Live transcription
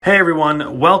Hey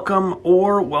everyone,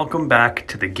 welcome back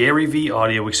to the Gary V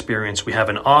audio experience. We have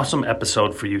an awesome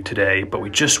episode for you today, but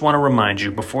we just want to remind you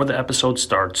before the episode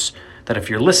starts that if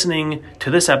you're listening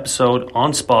to this episode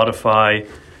on Spotify,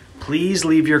 please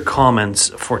leave your comments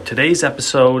for today's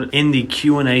episode in the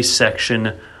Q&A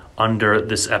section under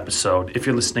this episode. If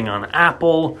you're listening on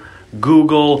Apple,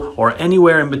 Google, or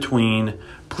anywhere in between,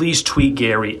 please tweet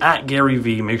Gary at Gary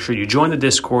V. Make sure you join the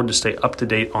Discord to stay up to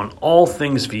date on all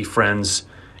things V Friends.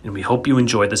 And we hope you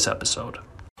enjoy this episode.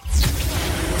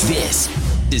 This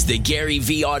is the Gary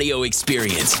V audio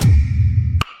experience.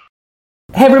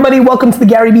 Hey everybody, welcome to the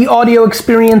Gary V audio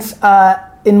experience.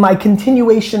 In my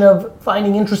continuation of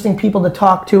finding interesting people to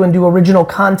talk to and do original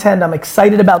content, I'm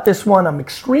excited about this one. I'm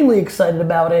extremely excited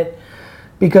about it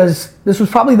because this was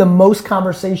probably the most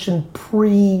conversation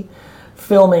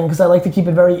pre-filming because I like to keep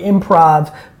it very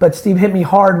improv, but Steve hit me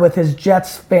hard with his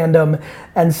Jets fandom,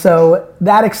 and so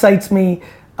that excites me.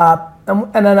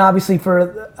 And then obviously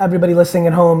for everybody listening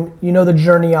at home, you know the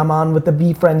journey I'm on with the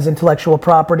V Friends intellectual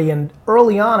property. And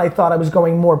early on, I thought I was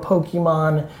going more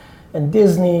Pokemon and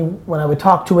Disney when I would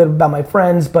talk to it about my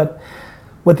friends. But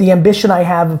with the ambition I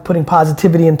have of putting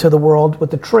positivity into the world with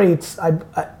the traits,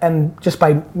 and just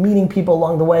by meeting people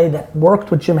along the way that worked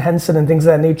with Jim Henson and things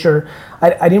of that nature,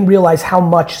 I didn't realize how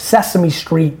much Sesame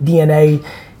Street DNA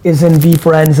is in V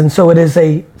Friends, and so it is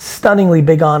a stunningly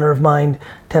big honor of mine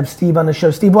to have Steve on the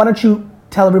show. Steve, why don't you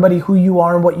tell everybody who you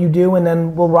are and what you do, and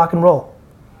then we'll rock and roll.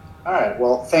 All right,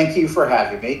 well, thank you for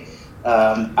having me.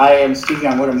 I am Steve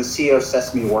Youngwood. I'm the CEO of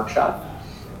Sesame Workshop.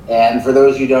 And for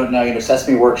those who don't know,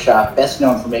 Sesame Workshop, best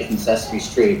known for making Sesame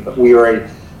Street, but we are a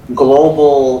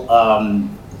global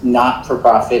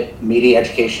not-for-profit media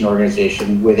education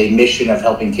organization with a mission of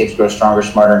helping kids grow stronger,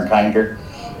 smarter, and kinder.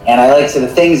 And I like to the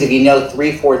things, if you know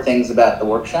 3-4 things about the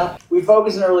workshop, we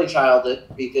focus on early childhood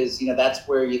because, that's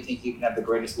where you think you can have the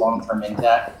greatest long-term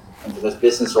impact, and for those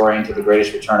business-oriented, the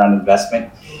greatest return on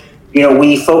investment.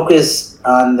 We focus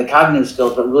on the cognitive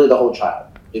skills, but really the whole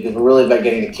child, because we're really about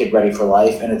getting the kid ready for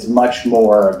life. And it's much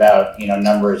more about,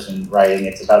 numbers and writing.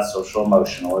 It's about social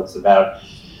emotional. It's about,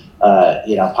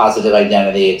 positive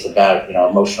identity. It's about,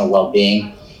 emotional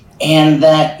well-being. And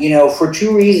that, for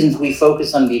 2 reasons, we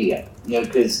focus on media.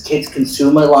 Because kids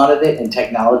consume a lot of it in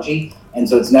technology, and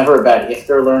so it's never about if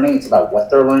they're learning, it's about what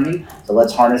they're learning. So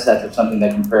let's harness that for something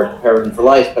that can prepare them for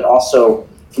life. But also,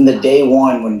 from the day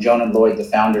one when Joan and Lloyd, the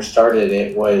founders, started,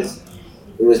 it was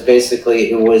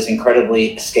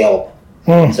incredibly scalable.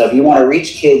 And so if you want to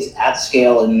reach kids at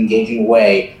scale in an engaging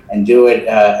way and do it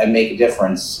and make a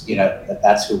difference,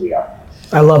 that's who we are.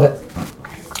 I love it.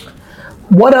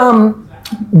 What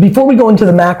before we go into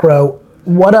the macro,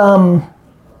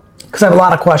 because I have a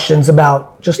lot of questions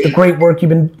about just the great work you've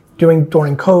been doing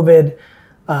during COVID,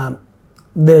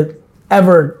 the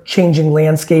ever-changing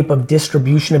landscape of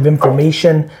distribution of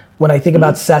information. When I think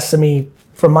about Sesame,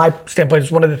 from my standpoint,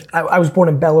 it's one of the. I was born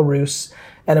in Belarus,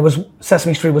 and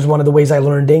Sesame Street was one of the ways I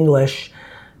learned English.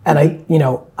 And we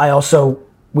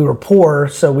were poor,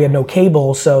 so we had no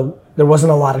cable, so there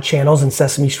wasn't a lot of channels, and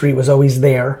Sesame Street was always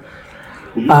there.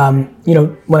 When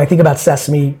I think about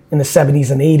Sesame in the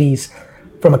 70s and 80s,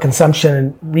 from a consumption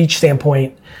and reach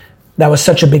standpoint, that was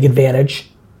such a big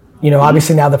advantage.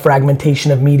 Obviously now the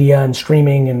fragmentation of media and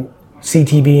streaming and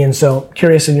CTV, and so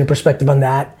curious in your perspective on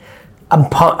that. I'm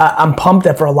pumped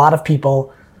that for a lot of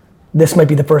people, this might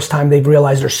be the first time they've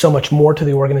realized there's so much more to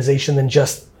the organization than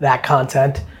just that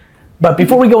content. But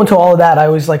before we go into all of that, I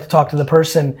always like to talk to the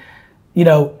person,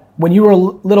 when you were a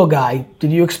little guy,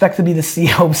 did you expect to be the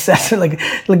CEO of Sesame?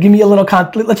 Like give me a little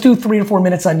let's do 3 or 4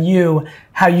 minutes on you,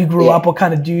 how you grew up, what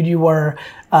kind of dude you were,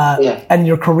 and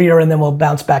your career, and then we'll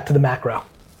bounce back to the macro.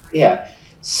 Yeah.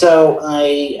 So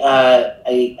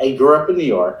I grew up in New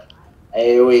York.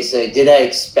 I always say, did I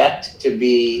expect to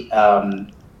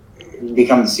become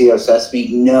the CEO of Sesame?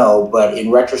 No, but in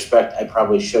retrospect, I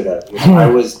probably should have. I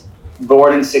was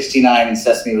born in '69, and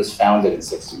Sesame was founded in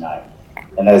 '69.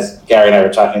 And as Gary and I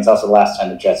were talking, it's also the last time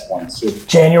the Jets won the Super Bowl.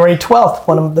 January 12th,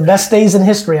 one of the best days in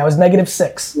history. I was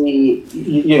 -6.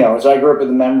 So I grew up with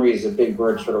the memories of Big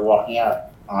Bird sort of walking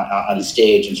out on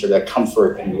stage and sort of that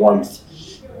comfort and warmth.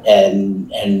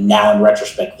 And now in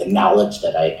retrospect, the knowledge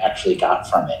that I actually got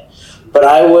from it. But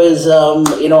I was,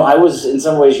 I was in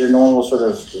some ways your normal sort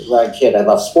of kid. I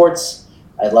love sports.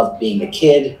 I loved being a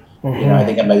kid. Mm-hmm. I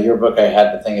think in my yearbook I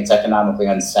had the thing, it's economically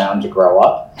unsound to grow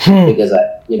up because I,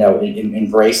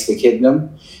 embraced the kiddom.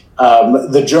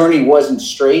 The journey wasn't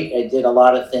straight. I did a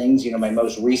lot of things. My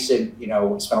most recent,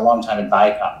 spent a long time at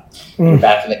Viacom.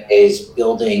 Back in the days,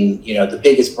 building, the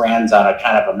biggest brands on a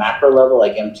kind of a macro level,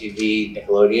 like MTV,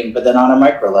 Nickelodeon, but then on a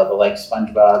micro level, like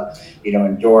SpongeBob,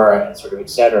 and Dora, and sort of, et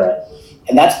cetera.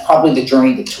 And that's probably the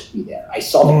journey that took me there. I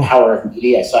saw the power of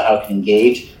media. I saw how it can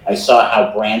engage. I saw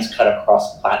how brands cut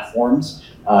across platforms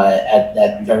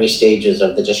at various stages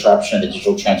of the disruption and the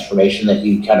digital transformation that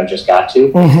you kind of just got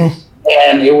to.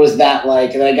 And it was that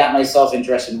and I got myself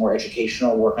interested in more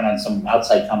educational, working on some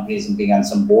outside companies and being on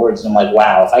some boards. And I'm like,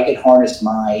 wow, if I could harness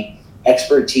my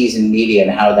expertise in media and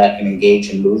how that can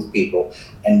engage and move people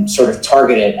and sort of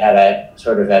target it at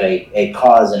a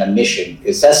cause and a mission,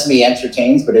 because Sesame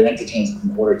entertains, but it entertains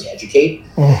in order to educate.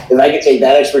 If I could take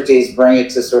that expertise, bring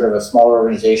it to sort of a smaller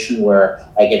organization where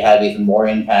I could have even more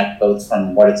impact, both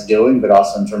from what it's doing, but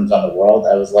also in terms on the world,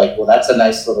 I was like, well, that's a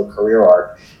nice little career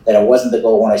arc that it wasn't the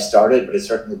goal when I started, but it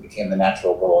certainly became the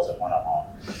natural goal as it went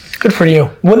along. Good for you.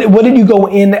 What did you go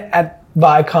in at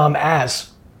Viacom as?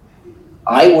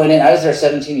 I went in. I was there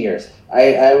 17 years.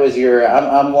 I was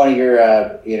I'm one of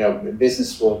your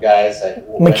business school guys.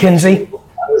 McKinsey.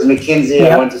 I was McKinsey.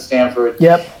 Yep. I went to Stanford.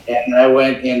 Yep. And I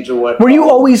went into what. Were you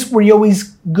always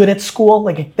good at school?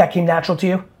 Like that came natural to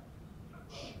you?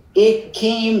 It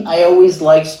came. I always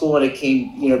liked school, and it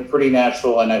came pretty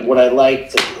natural. And what I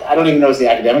liked, I don't even know if it's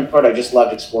the academic part. I just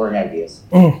loved exploring ideas.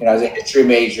 I was a history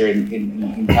major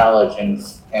in college,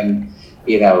 and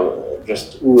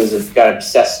just got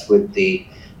obsessed with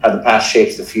how the past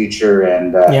shapes the future,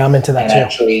 and I'm into that too.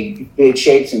 Actually, it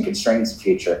shapes and constrains the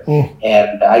future,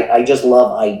 and I just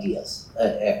love ideas,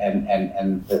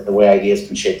 and the way ideas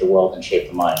can shape the world and shape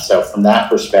the mind. So from that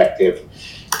perspective,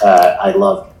 I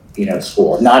loved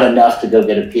school. Not enough to go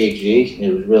get a PhD.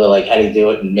 It was really like, how do you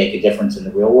do it and make a difference in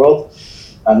the real world?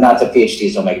 Not that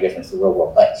PhDs don't make a difference in the real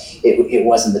world, but it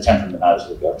wasn't the temperament I was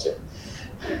going to go to.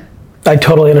 I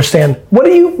totally understand. What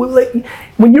do you,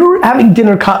 when you're having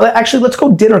dinner, actually, let's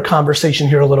go dinner conversation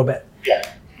here a little bit. Yeah.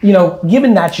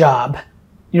 Given that job,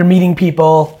 you're meeting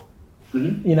people,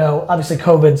 obviously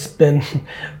COVID's been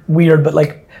weird, but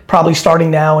probably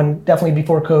starting now and definitely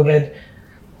before COVID,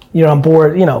 you're on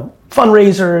board,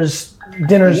 fundraisers,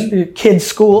 dinners, kids'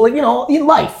 school, in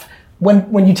life.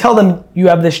 When you tell them you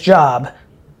have this job,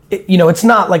 it's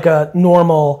not like a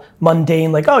normal,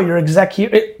 mundane, you're exec here.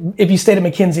 If you stayed at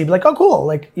McKinsey, be like, oh,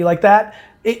 cool, you like that?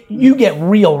 You get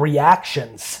real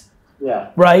reactions.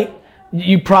 Yeah. Right?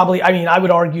 You probably, I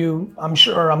would argue, I'm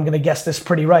sure I'm going to guess this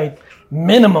pretty right,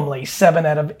 minimally 7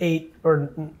 out of 8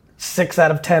 or 6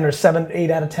 out of 10 or 7, 8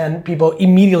 out of 10 people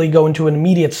immediately go into an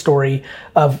immediate story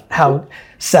of how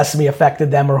Sesame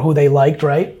affected them or who they liked,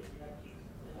 right?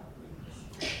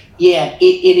 Yeah,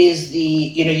 it is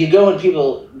you go in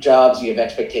people's jobs, you have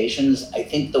expectations. I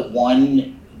think the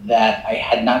one that I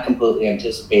had not completely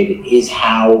anticipated is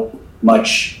how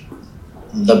much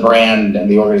the brand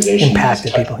and the organization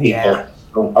impacted people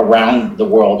around the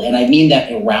world. And I mean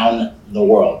that around the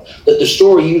world. The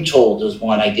story you told is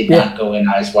one I did not go in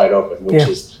eyes wide open, which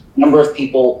is number of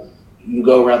people you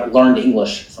go around learned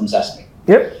English from Sesame.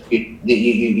 Yep.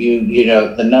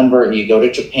 The number, you go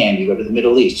to Japan, you go to the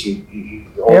Middle East, you're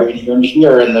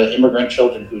here and the immigrant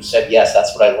children who said, yes,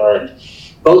 that's what I learned.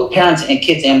 Both parents and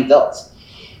kids and adults.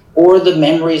 Or the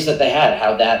memories that they had,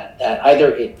 how that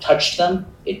either it touched them,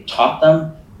 it taught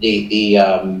them. We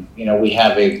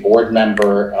have a board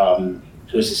member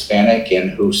who's Hispanic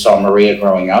and who saw Maria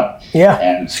growing up. Yeah,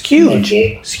 and it's huge.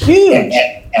 It's huge.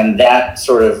 And that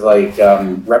sort of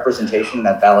representation,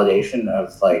 that validation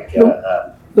of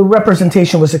the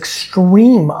representation was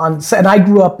extreme and I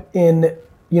grew up in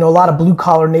a lot of blue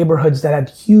collar neighborhoods that had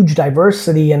huge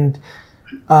diversity, and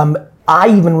I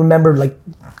even remember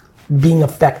being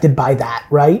affected by that,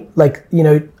 right?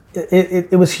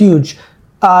 It was huge.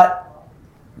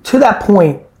 To that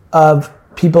point of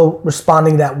people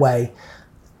responding that way,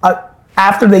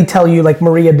 after they tell you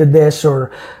Maria did this,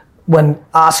 or when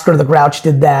Oscar the Grouch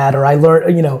did that, or I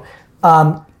learned,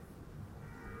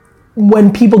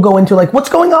 when people go into what's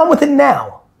going on with it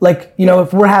now?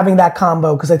 If we're having that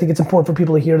combo, because I think it's important for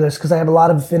people to hear this, because I have a lot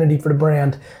of affinity for the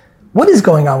brand. What is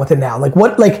going on with it now?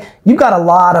 You've got a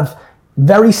lot of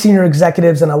very senior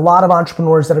executives and a lot of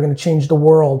entrepreneurs that are going to change the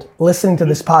world listening to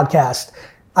this podcast.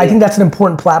 I think that's an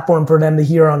important platform for them to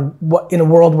hear on what in a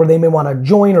world where they may want to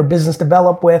join or business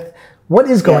develop with. What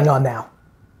is going on now?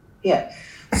 Yeah.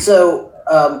 So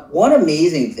one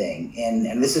amazing thing,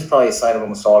 and this is probably a side of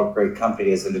almost all great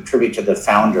companies, and a tribute to the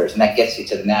founders, and that gets you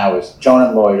to the now, is Joan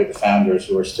and Lloyd are the founders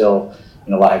who are still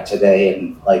alive today,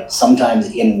 and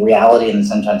sometimes in reality and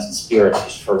sometimes in spirit,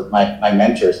 for my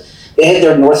mentors. They had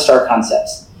their North Star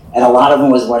concepts. And a lot of them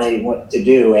was what I wanted to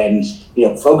do. And,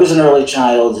 focus on early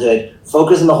childhood,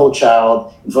 focus on the whole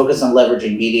child, and focus on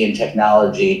leveraging media and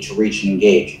technology to reach and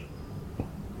engage.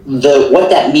 What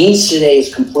that means today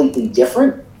is completely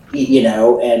different,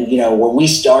 and when we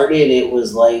started, it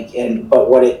was like, but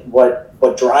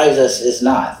what drives us is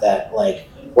not that, like,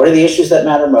 what are the issues that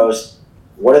matter most?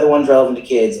 What are the ones relevant to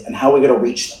kids, and how are we going to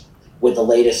reach them with the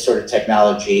latest sort of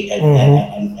technology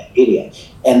and media?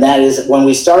 And that is when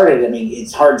we started. I mean,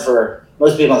 it's hard for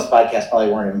most people on this podcast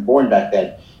probably weren't even born back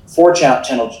then. 4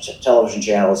 television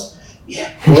channels,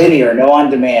 linear, no on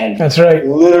demand. That's right.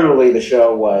 Literally, the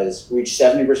show reached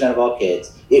 70% of all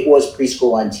kids. It was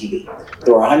preschool on TV.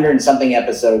 There were 100 and something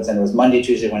episodes, and it was Monday,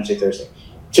 Tuesday, Wednesday, Thursday.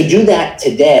 To do that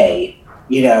today,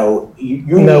 you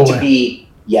need to be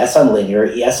yes on linear,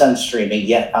 yes on streaming,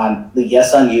 yes on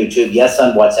YouTube, yes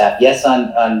on WhatsApp, yes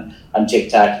on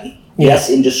TikTok, yes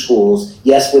into schools,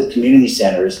 yes with community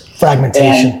centers.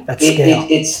 Fragmentation at scale.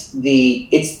 It's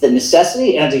the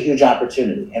necessity, and it's a huge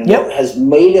opportunity. And what has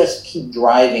made us keep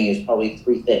driving is probably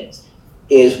 3 things.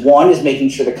 One is making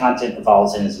sure the content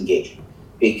evolves and is engaging,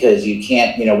 because you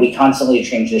can't, we constantly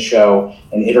change the show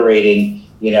and iterating,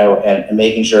 and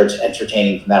making sure it's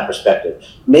entertaining from that perspective.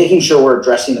 Making sure we're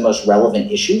addressing the most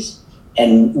relevant issues,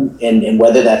 and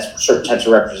whether that's certain types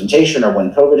of representation, or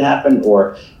when COVID happened,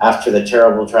 or after the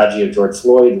terrible tragedy of George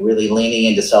Floyd, really leaning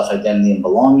into self-identity and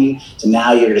belonging, to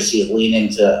now you're going to see it lean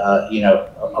into,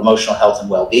 emotional health and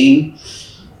well-being.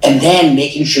 And then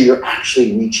making sure you're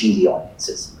actually reaching the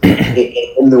audiences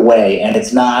in the way. And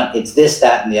it's this,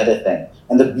 that, and the other thing.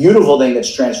 And the beautiful thing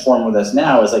that's transformed with us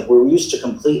now is, like, we used to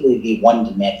completely be one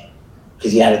to many,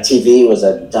 because you had a TV, it was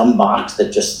a dumb box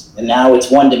and now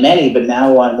it's one to many. But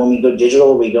now when we go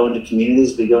digital, we go into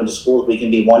communities, we go into schools, we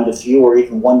can be one to few or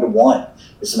even one to one.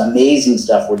 There's some amazing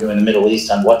stuff we're doing in the Middle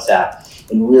East on WhatsApp,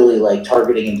 and really, like,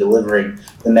 targeting and delivering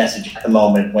the message at the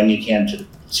moment when you can to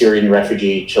Syrian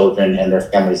refugee children and their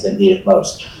families that need it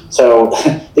most. So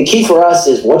the key for us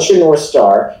is, what's your North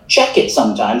Star? Check it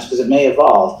sometimes, because it may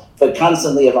evolve, but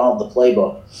constantly evolve the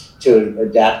playbook to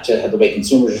adapt to the way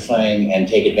consumers are playing and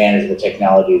take advantage of the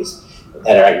technologies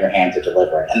that are at your hand to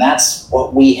deliver it. And that's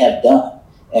what we have done.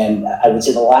 And I would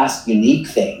say the last unique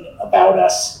thing about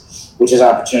us, which is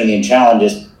opportunity and challenge,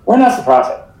 is we're not for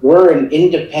profit. We're an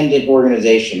independent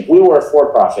organization. If we were a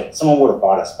for-profit, someone would have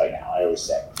bought us by now, I always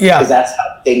say. Yeah. Because that's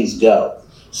how things go.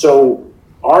 So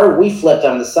we flipped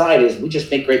on the side is we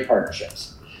just make great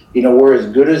partnerships. We're as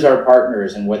good as our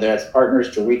partners, and whether it's partners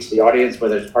to reach the audience,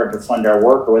 whether it's partners to fund our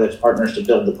work, or whether it's partners to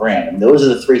build the brand. And those are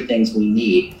the 3 things we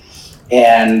need.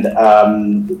 And,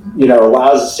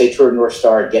 allows us to stay true to North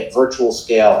Star, get virtual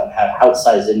scale, and have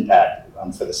outsized impact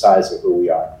for the size of who we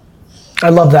are. I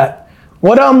love that.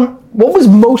 What was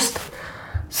most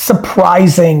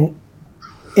surprising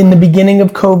in the beginning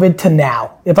of COVID to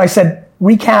now? If I said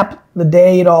recap the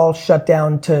day it all shut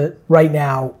down to right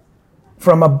now,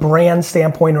 from a brand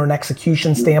standpoint or an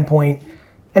execution standpoint,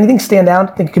 anything stand out?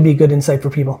 I think it could be a good insight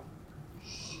for people.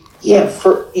 Yeah,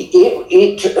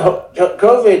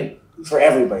 COVID for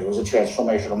everybody was a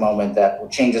transformational moment that will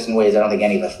change us in ways I don't think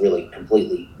any of us really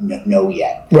completely know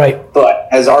yet. Right. But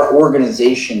as our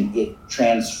organization, it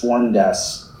transformed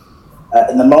us.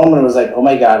 In the moment, it was like, oh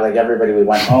my God, like everybody, we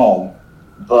went home.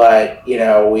 But,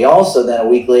 we also then a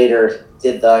week later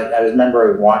I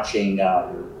remember watching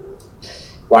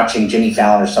Jimmy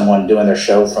Fallon or someone doing their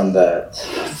show from the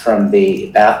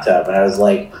bathtub. And I was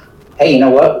like, hey, you know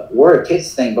what? We're a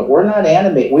kids thing, but we're not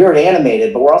animated. We are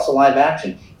animated, but we're also live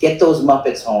action. Get those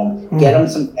Muppets home. Get them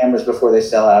some cameras before they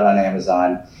sell out on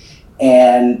Amazon.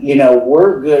 And,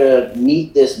 we're going to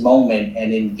meet this moment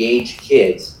and engage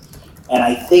kids. And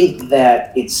I think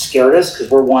that it scared us, because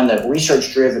we're one that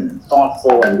research-driven and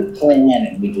thoughtful, and we plan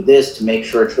and we do this to make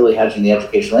sure it's really having the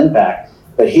educational impact.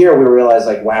 But here we realize,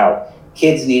 like, wow,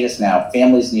 kids need us now,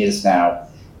 families need us now,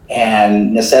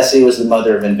 and necessity was the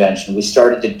mother of invention. We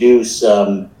started to do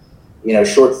some,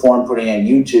 short form putting on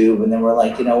YouTube, and then we're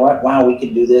like, you know what? Wow, we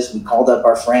could do this. We called up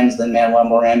our friends, Lin-Manuel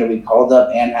Miranda. We called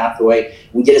up Anne Hathaway.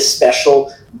 We did a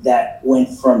special that went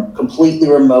from completely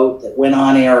remote, that went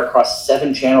on air across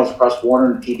 7 channels across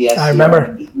Warner and PBS. I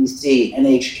remember. BBC,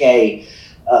 NHK,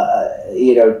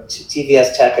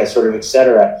 TVS Tech, sort of, et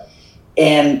cetera.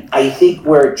 And I think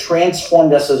where it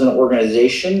transformed us as an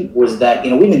organization was that,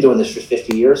 we've been doing this for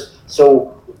 50 years.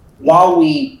 So while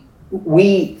we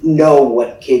know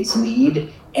what kids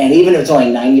need, and even if it's only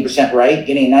 90% right,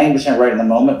 getting 90% right in the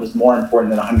moment was more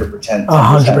important than 100%.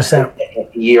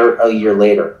 100%. A year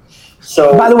later.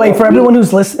 So, by the way, for everyone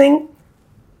who's listening,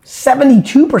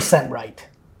 72% right.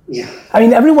 Yeah. I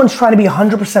mean, everyone's trying to be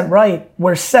 100% right,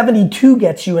 where 72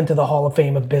 gets you into the Hall of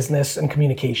Fame of business and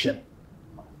communication.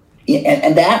 Yeah,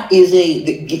 and that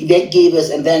gave us,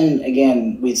 and then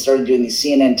again, we started doing these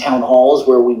CNN town halls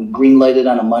where we would greenlight it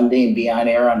on a Monday and be on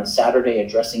air on a Saturday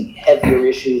addressing heavier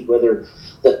issues, whether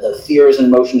the fears and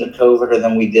emotions of COVID, or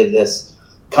then we did this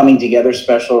coming together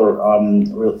special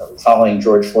following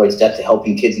George Floyd's death to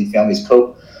helping kids and families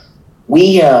cope.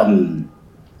 We,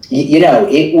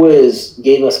 it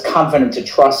gave us confidence to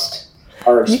trust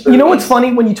our experience. You know what's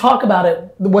funny? When you talk about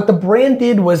it, what the brand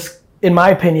did was, in my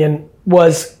opinion,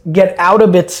 was get out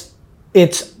of its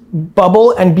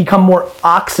bubble and become more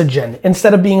oxygen.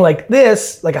 Instead of being like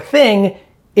this, like a thing,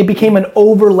 it became an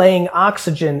overlaying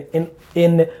oxygen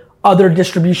in other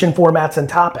distribution formats and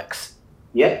topics.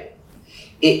 Yeah.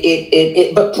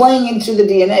 But playing into the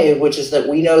DNA, which is that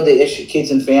we know the issue,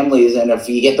 kids and families, and if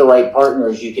you get the right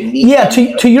partners, you can meet. Yeah,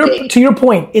 to your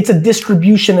point, it's a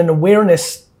distribution and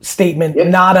awareness statement,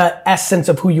 not a essence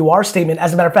of who you are statement.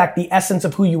 As a matter of fact, the essence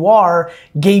of who you are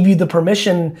gave you the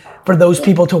permission for those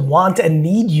people to want and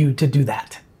need you to do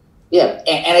that. Yeah,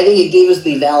 and I think it gave us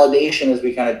the validation as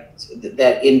we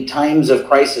that in times of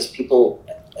crisis, people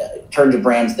turn to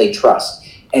brands they trust.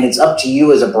 And it's up to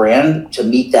you as a brand to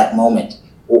meet that moment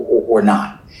or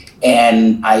not.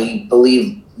 And I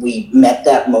believe we met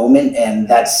that moment, and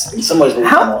that's in some ways what we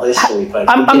call history, but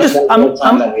more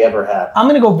time than we ever had. I'm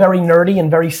going to go very nerdy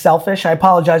and very selfish. I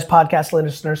apologize, podcast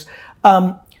listeners.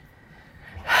 How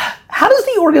does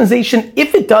the organization,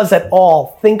 if it does at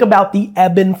all, think about the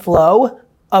ebb and flow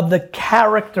of the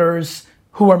characters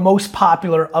who are most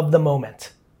popular of the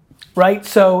moment, right?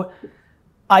 So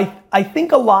I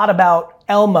think a lot about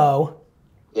Elmo's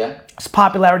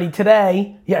popularity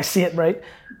today. Yeah, I see it, right?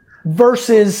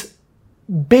 Versus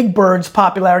Big Bird's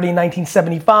popularity in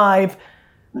 1975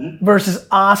 versus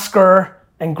Oscar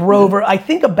and Grover. I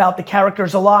think about the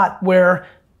characters a lot, where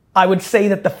I would say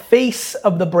that the face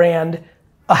of the brand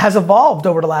has evolved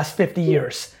over the last 50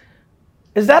 years.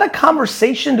 Is that a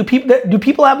conversation? Do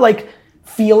people have like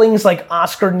feelings like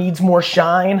Oscar needs more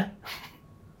shine?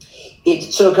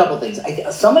 So a couple things.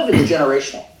 Some of it is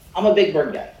generational. I'm a Big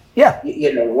Bird guy. Yeah.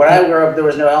 When I grew up, there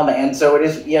was no Elma, and so it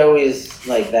is. You always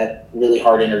like that really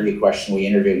hard interview question. We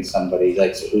interviewed somebody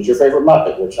like, so "Who's your favorite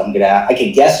Muppet?" Which I'm gonna ask. I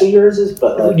can guess who yours is,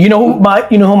 but like, you know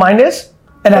who mine is,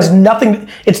 and has nothing.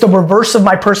 It's the reverse of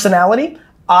my personality.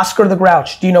 Oscar the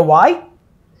Grouch. Do you know why?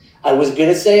 I was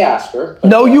gonna say Oscar.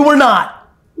 No, you were not.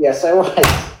 Yes, I was.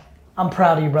 I'm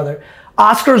proud of you, brother.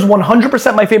 Oscar is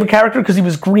 100% my favorite character because he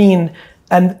was green.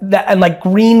 And like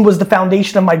green was the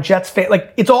foundation of my Jets fan.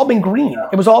 Like it's all been green.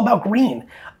 It was all about green,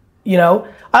 I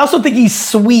also think he's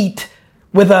sweet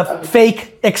with a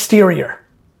fake exterior.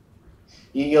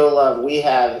 You'll love. We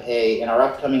have in our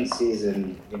upcoming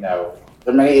season. There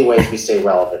are many ways we stay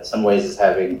relevant. Some ways is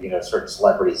having certain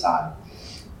celebrities on,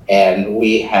 and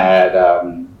we had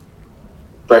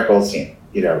Brett Goldstein.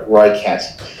 Roy Kent,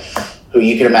 who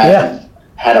you can imagine. Yeah.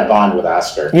 Had a bond with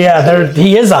Oscar. Yeah,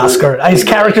 he is Oscar. His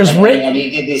character's written. And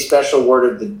he did the special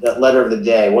letter of the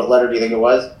day. What letter do you think it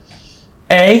was?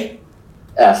 A?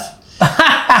 F.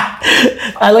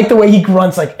 I like the way he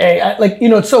grunts like A.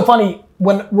 It's so funny.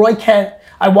 When Roy Kent,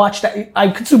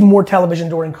 I consumed more television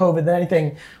during COVID than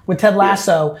anything. With Ted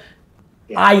Lasso,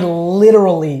 I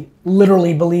literally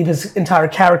believe his entire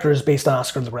character is based on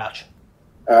Oscar the Grouch.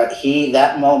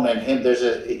 That moment, there's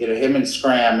him and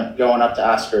Scram going up to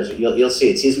Oscars. You'll see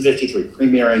it, season 53,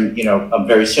 premiering,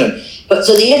 very soon. But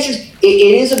so the answer is, it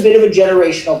is a bit of a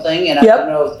generational thing, and I don't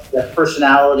know if the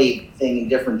personality thing in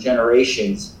different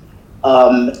generations.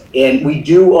 And we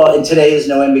do, and today is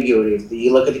no ambiguity. If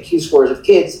you look at the Q scores of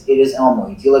kids, it is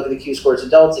Elmo. If you look at the Q scores of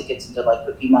adults, it gets into like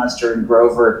Cookie Monster and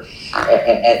Grover.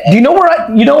 Do you know where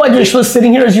I just was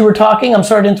sitting here as you were talking? I'm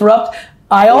sorry to interrupt.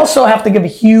 I also have to give a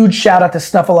huge shout out to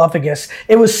Snuffleupagus.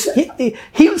 It was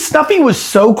Snuffy was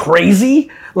so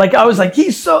crazy. Like I was like,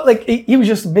 he's so like he was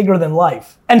just bigger than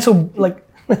life. And so like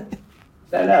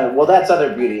No. Well, that's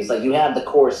other beauty. It's like you have the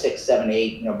core 6, 7,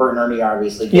 8. Bert and Ernie are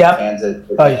obviously big fans of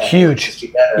huge.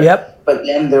 Yep. But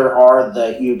then there are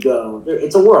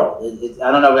it's a world.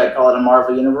 I don't know if I'd call it a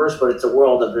Marvel universe, but it's a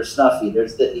world of there's Snuffy.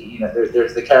 There's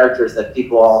there's the characters that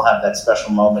people all have that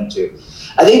special moment to.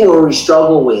 I think where we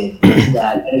struggle with is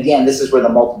that, and again, this is where the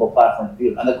multiple platform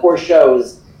view. On the core show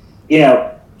is,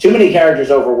 too many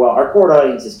characters overwhelm. Our core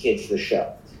audience is kids for the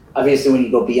show. Obviously, when you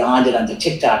go beyond it onto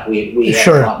TikTok, we have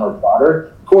a lot more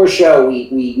broader. Core show, we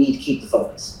need to keep the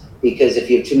focus. Because if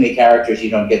you have too many characters,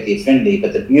 you don't get the affinity.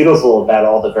 But the beautiful about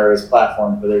all the various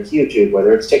platforms, whether it's YouTube,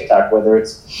 whether it's TikTok, whether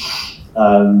it's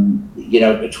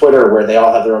Twitter, where they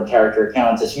all have their own character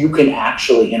accounts, is you can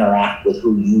actually interact with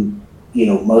who you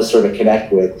most sort of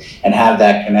connect with and have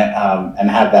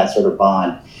that sort of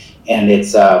bond. And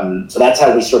it's so that's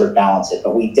how we sort of balance it.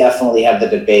 But we definitely have the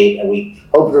debate, and we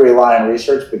hope to rely on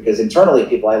research, because internally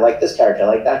people, I like this character, I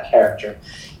like that character,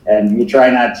 and you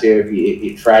try not to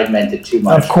you fragment it too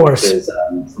much. Of course, because,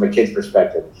 from a kid's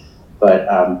perspective, but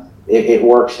it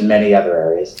works in many other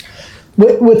areas.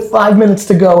 With 5 minutes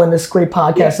to go in this great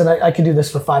podcast, and I could do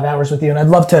this for 5 hours with you, and I'd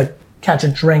love to catch a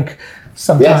drink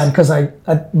sometime, because I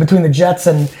between the Jets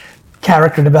and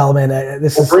character development,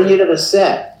 we'll bring you to the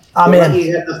set. I'm in.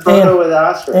 You get the photo with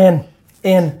Oscar. And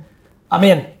I'm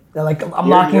in. I'm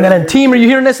locking that in. Team, are you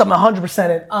hearing this? I'm 100%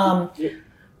 in.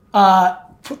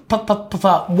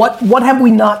 What have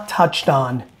we not touched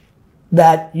on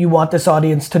that you want this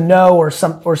audience to know, or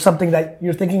something that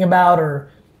you're thinking about, or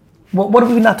what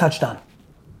have we not touched on?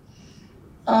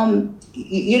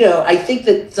 I think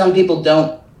that some people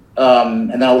don't,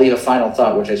 and then I'll leave a final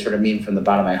thought, which I sort of mean from the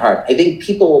bottom of my heart. I think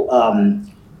people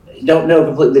don't know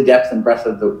completely the depth and breadth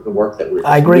of the work that we're doing.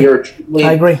 I agree.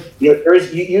 I agree.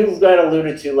 You've got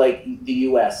alluded to, like, the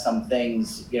U.S., some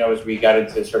things, as we got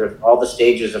into sort of all the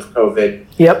stages of COVID.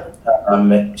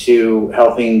 Yep. To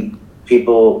helping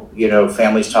people,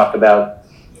 families talk about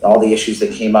all the issues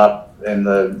that came up in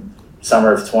the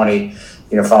summer of 20,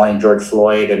 following George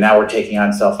Floyd, and now we're taking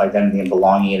on self-identity and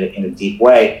belonging in a deep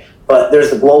way. But there's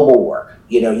the global work.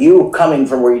 You coming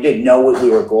from where you did know we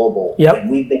were global. Yep. And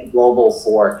we've been global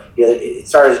for, it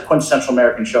started as a quintessential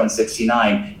American show in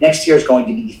 '69. Next year is going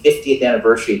to be the 50th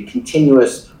anniversary,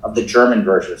 continuous, of the German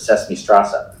version of Sesame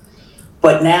Strasse.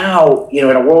 But now, in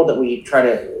a world that we try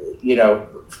to,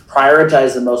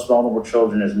 prioritize the most vulnerable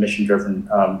children as mission-driven,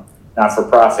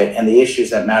 not-for-profit, and the issues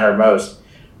that matter most,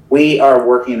 we are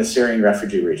working in the Syrian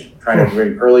refugee region, trying to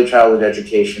bring early childhood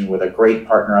education with a great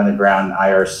partner on the ground,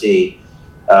 IRC,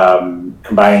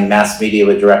 combining mass media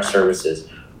with direct services.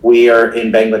 We are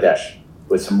in Bangladesh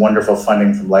with some wonderful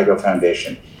funding from Lego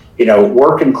Foundation.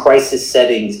 Work in crisis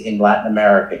settings in Latin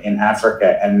America, in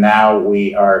Africa, and now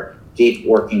we are deep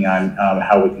working on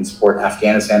how we can support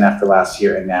Afghanistan after last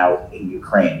year, and now in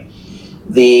Ukraine.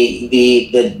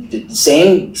 The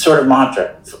same sort of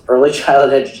mantra for early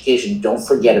childhood education: don't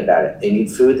forget about it. They need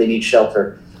food, they need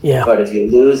shelter. Yeah. But if you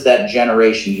lose that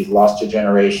generation, you've lost a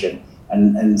generation.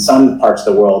 And in some parts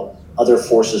of the world, other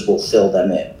forces will fill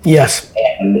them in. Yes.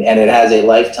 And it has a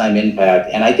lifetime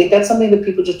impact. And I think that's something that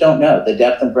people just don't know. The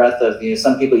depth and breadth of,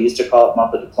 some people used to call it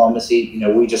Muppet diplomacy.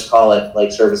 We just call it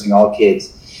like servicing all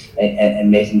kids and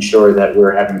making sure that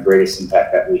we're having the greatest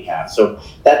impact that we have. So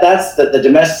that's the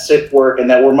domestic work, and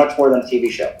that we're much more than a TV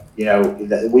show.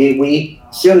 We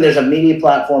assume there's a media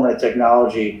platform and a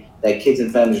technology that kids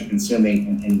and families are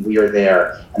consuming, and we are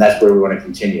there, and that's where we want to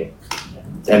continue.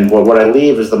 And what I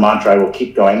leave is the mantra I will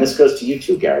keep going. This goes to you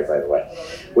too, Gary, by the way,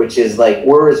 which is like,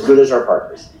 we're as good as our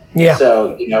partners. Yeah.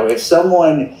 So, if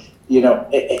someone,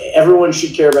 everyone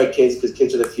should care about kids, because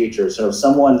kids are the future. So if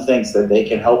someone thinks that they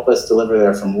can help us deliver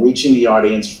there, from reaching the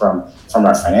audience from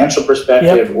our financial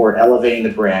perspective, yep, or elevating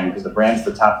the brand, because the brand's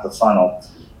the top of the funnel,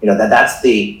 that's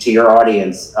to your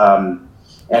audience.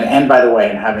 And by the way,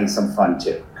 and having some fun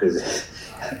too, because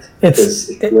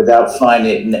without fun,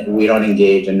 we don't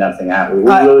engage and nothing happens.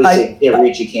 We always say, can't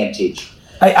reach, you can't teach.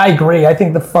 I agree. I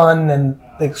think the fun and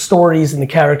the stories and the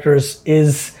characters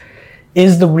is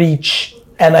the reach.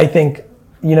 And I think,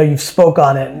 you've spoke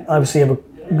on it, and obviously you have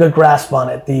a good grasp on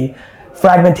it. The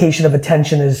fragmentation of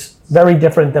attention is very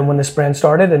different than when this brand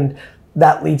started, and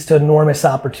that leads to enormous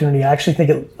opportunity. I actually think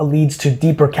it leads to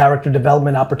deeper character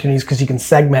development opportunities, because you can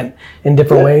segment in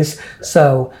different ways.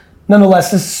 So nonetheless,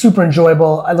 this is super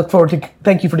enjoyable. I look forward to,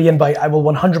 thank you for the invite. I will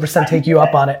 100% take you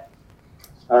up on it.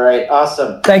 All right,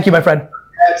 awesome. Thank you, my friend.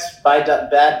 Bye,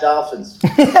 bad Dolphins.